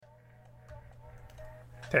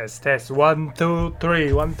Test test 1 2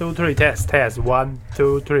 3 1 2 3 test test 1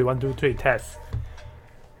 2 3 1 2 3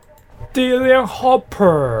 test。Dillion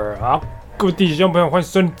Harper 好，各位弟兄朋友，欢迎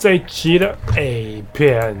收听这一期的 A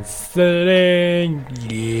片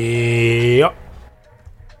401。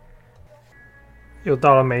又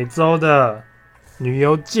到了每周的女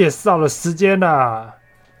优介绍的时间啦。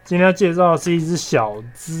今天要介绍的是一只小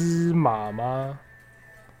芝麻吗？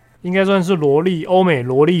应该算是萝莉，欧美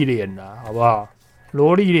萝莉脸啦，好不好？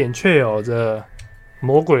萝莉脸却有着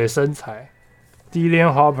魔鬼的身材 ，Dillion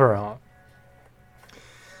Harper 哈。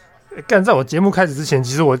干，在我节目开始之前，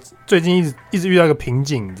其实我最近一直遇到一个瓶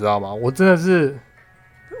颈，你知道吗？我真的是，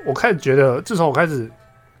我开始觉得，自从我开始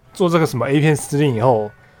做这个什么 A 片司令以后，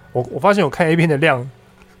我发现我看 A 片的量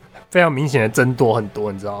非常明显的增多很多，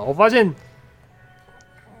你知道吗？我发现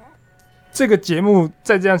这个节目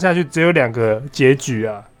再这样下去，只有2个结局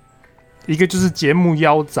啊，一个就是节目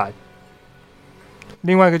腰斩。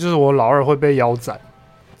另外一个就是我老二会被腰斩，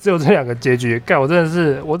只有这2个结局。干，我真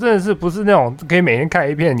的是不是那种可以每天看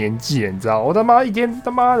A 片的年纪，你知道？我他妈一天他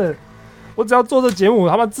妈的，我只要做这节目，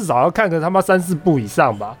他妈至少要看个他妈3、4部以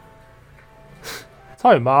上吧。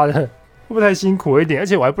操你妈的，会不会太辛苦一点？而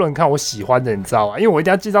且我还不能看我喜欢的，你知道吗？因为我一定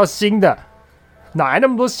要介绍新的，哪来那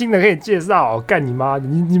么多新的可以介绍？干你妈！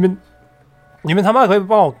你们他妈可以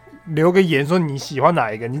帮我留个言说你喜欢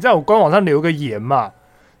哪一个？你在我官网上留个言嘛。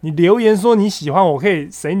你留言说你喜欢，我可以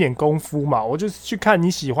省一点功夫嘛，我就去看你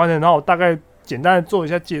喜欢的，然后我大概简单的做一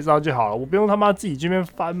下介绍就好了，我不用他妈自己这边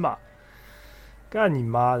翻嘛。干你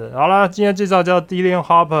妈的！好啦，今天介绍叫 Dillion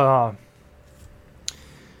Harper 啊，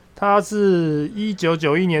他是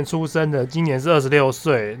1991年出生的，今年是26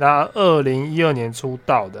岁，那2012年出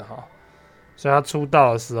道的哈，所以他出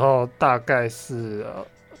道的时候大概是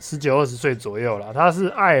19、20岁左右啦。他是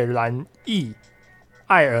爱尔兰裔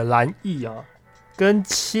啊。跟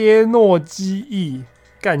切诺基裔，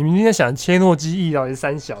干，你们今天想切诺基裔到底是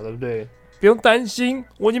三小，对不对？不用担心，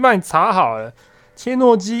我已经帮你查好了。切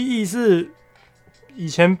诺基裔是以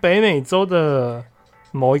前北美洲的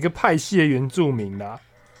某一个派系的原住民啦，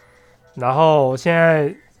然后现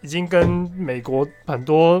在已经跟美国很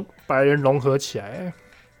多白人融合起来，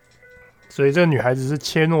所以这个女孩子是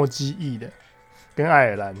切诺基裔的，跟爱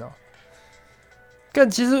尔兰哦。干，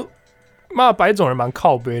其实。妈，白种人蛮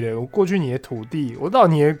靠背的。我过去你的土地，我到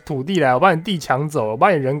你的土地来，我把你地抢走，我把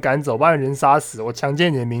你人赶走，把你人杀死，我强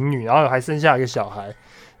奸你的民女，然后还生下一个小孩，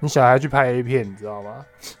你小孩去拍 A 片，你知道吗？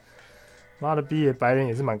妈的，逼的白人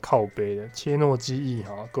也是蛮靠背的。切诺基裔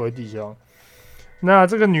哈，各位弟兄。那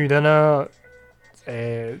这个女的呢？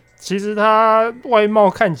其实她外貌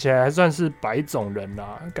看起来还算是白种人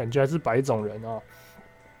啦，感觉还是白种人哦。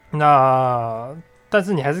但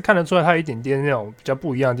是你还是看得出来，他有一点点那种比较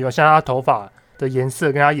不一样的地方，像他头发的颜色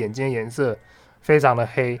跟他眼睛的颜色非常的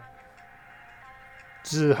黑，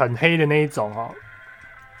就是很黑的那一种哦，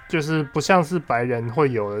就是不像是白人会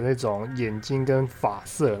有的那种眼睛跟发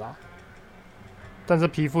色啦。但是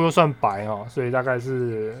皮肤又算白哦，所以大概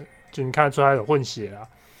是就你看得出来有混血啦。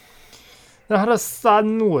那他的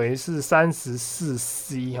3围是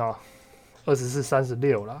34C 哈，24、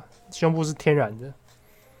36啦，胸部是天然的。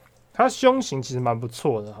他胸型其实蛮不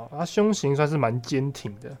错的哈，他胸型算是蛮坚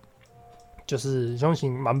挺的，就是胸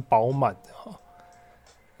型蛮饱满的哈。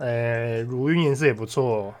乳晕颜色也不错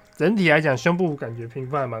哦，整体来讲胸部感觉评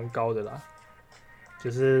分还蛮高的啦，就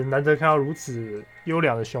是难得看到如此优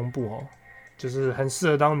良的胸部哦，就是很适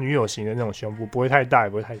合当女友型的那种胸部，不会太大也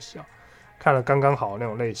不会太小，看了刚刚好那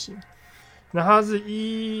种类型。那他是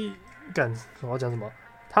我要讲什么？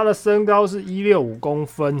他的身高是165公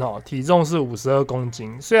分哦，体重是52公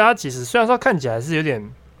斤，所以他其实虽然说看起来是有点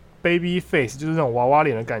baby face， 就是那种娃娃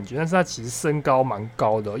脸的感觉，但是他其实身高蛮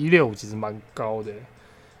高的，165其实蛮高的。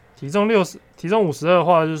体重52的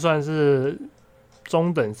话，就算是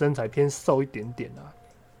中等身材，偏瘦一点点啦。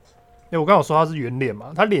因为我刚刚说他是圆脸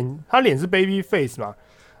嘛，他脸是 baby face 嘛，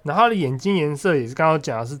然后他的眼睛颜色也是刚刚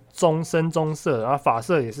讲的是深棕色，然后发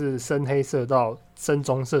色也是深黑色到深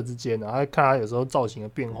棕色之间的，然后看他有时候造型的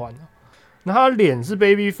变换。那他的脸是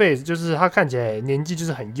baby face， 就是他看起来年纪就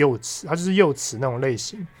是很幼齿，他就是幼齿那种类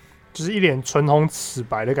型，就是一脸唇红齿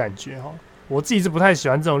白的感觉哈。我自己是不太喜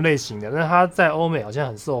欢这种类型的，但是他在欧美好像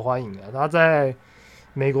很受欢迎啊，他在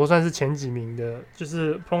美国算是前几名的，就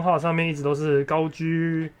是 Pornhub 上面一直都是高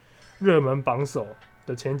居热门榜首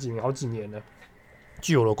的前几名，好几年了。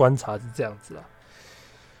据我的观察是这样子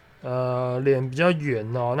啊，脸比较圆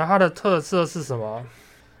哦。那它的特色是什么？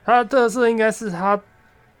它的特色应该是它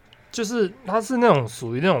是那种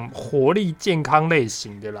属于那种活力健康类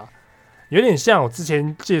型的啦，有点像我之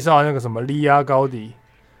前介绍的那个什么莉亚高迪，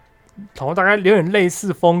头大概有点类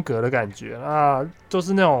似风格的感觉啊，都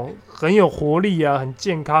是那种很有活力啊，很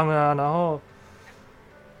健康啊，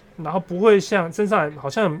然后不会像身上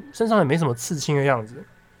也没什么刺青的样子，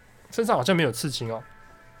身上好像没有刺青哦。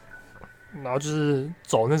然后就是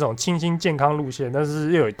走那种清新健康路线，但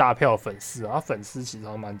是又有一大票粉丝啊，他粉丝其实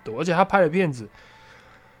还蛮多，而且他拍的片子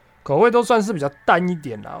口味都算是比较淡一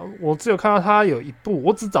点啦。我只有看到他有一部，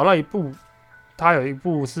我只找到一部，他有一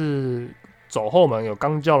部是走后门有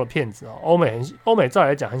钢胶的片子啊。欧美照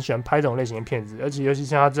来讲很喜欢拍这种类型的片子，而且尤其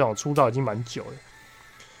像他这种出道已经蛮久了，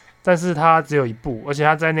但是他只有一部，而且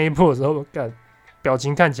他在那一部的时候，表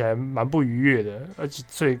情看起来蛮不愉悦的，而且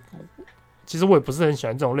所以其实我也不是很喜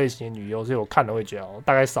欢这种类型的女优，所以我看了会觉得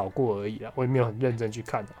大概扫过而已啦，我也没有很认真去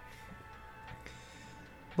看。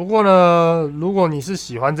不过呢，如果你是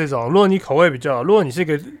喜欢这种，如果你口味比较好，如果你是一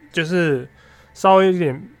个就是稍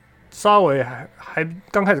微还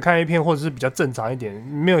刚开始看 A 片，或者是比较正常一点，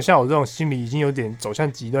没有像我这种心理已经有点走向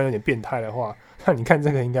极端、有点变态的话，那你看这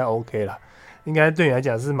个应该 OK 啦，应该对你来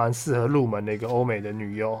讲是蛮适合入门的一个欧美的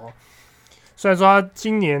女优。虽然说她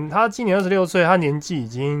今年26岁，她年纪已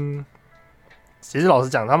经，其实老实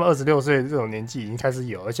讲，他们26岁这种年纪已经开始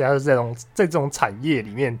有，而且她是在这种产业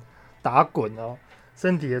里面打滚哦。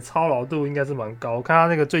身体的操劳度应该是蛮高，我看他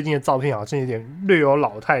那个最近的照片好像有点略有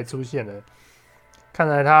老态出现了。看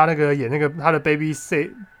来他那个演那个他的 baby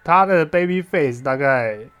face 大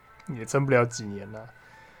概也撑不了几年了。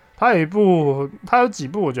他有几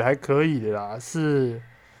部我觉得还可以的啦，是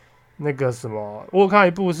那个什么，我有看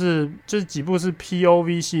一部就是几部是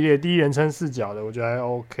POV 系列第一人称视角的，我觉得还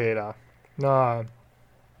OK 啦。那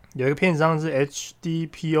有一个片商是 HD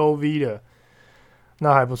POV 的。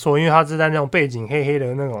那还不错，因为它是在那种背景黑黑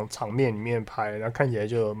的那种场面里面拍，然后看起来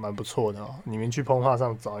就蛮不错的哦。你们去Pornhub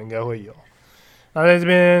上找应该会有。那在这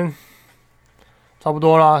边差不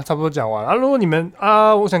多啦，差不多讲完了。如果你们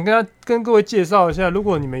我想跟各位介绍一下，如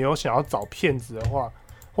果你们有想要找片子的话，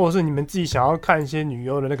或者是你们自己想要看一些女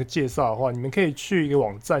优的那个介绍的话，你们可以去一个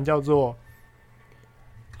网站叫做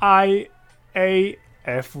IAFD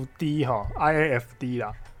IAFD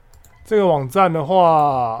啦。这个网站的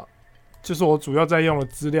话，就是我主要在用的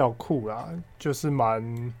资料库啦，就是蛮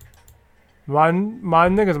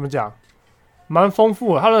那个怎么讲，蛮丰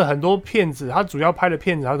富的。他的很多片子，他主要拍的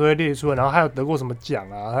片子他都会列出来，然后还有得过什么奖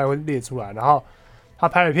啊，他会列出来。然后他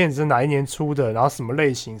拍的片子是哪一年出的，然后什么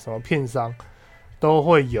类型、什么片商都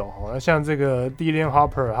会有。那像这个 Dillion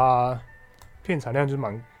Harper， 他片产量就是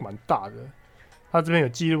蛮大的，他这边有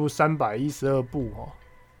记录312部哦，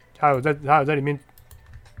他有在里面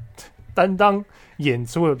担当演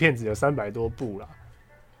出的片子有300多部啦。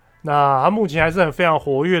那她目前还是很非常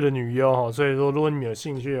活跃的女优，所以说如果你们有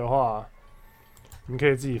兴趣的话，你可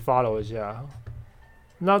以自己 follow 一下。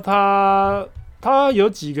那她有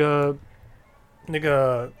几个那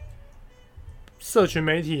个社群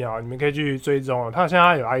媒体啊，你们可以去追踪啊。她现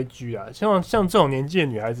在有 IG 啊，像这种年纪的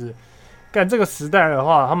女孩子，干这个时代的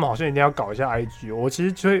话，她们好像一定要搞一下 IG。我其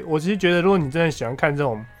实觉得，如果你真的喜欢看这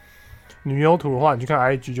种女优图的话，你去看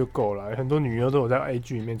IG 就够了，很多女优都有在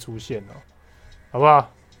IG 里面出现了，好不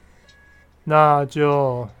好？那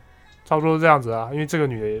就差不多这样子啊，因为这个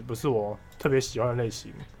女的也不是我特别喜欢的类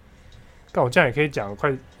型。但我这样也可以讲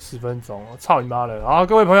快10分钟，操你妈的！好，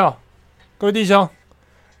各位朋友、各位弟兄、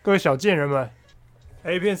各位小贱人们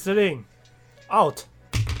 ，A 片司令 out。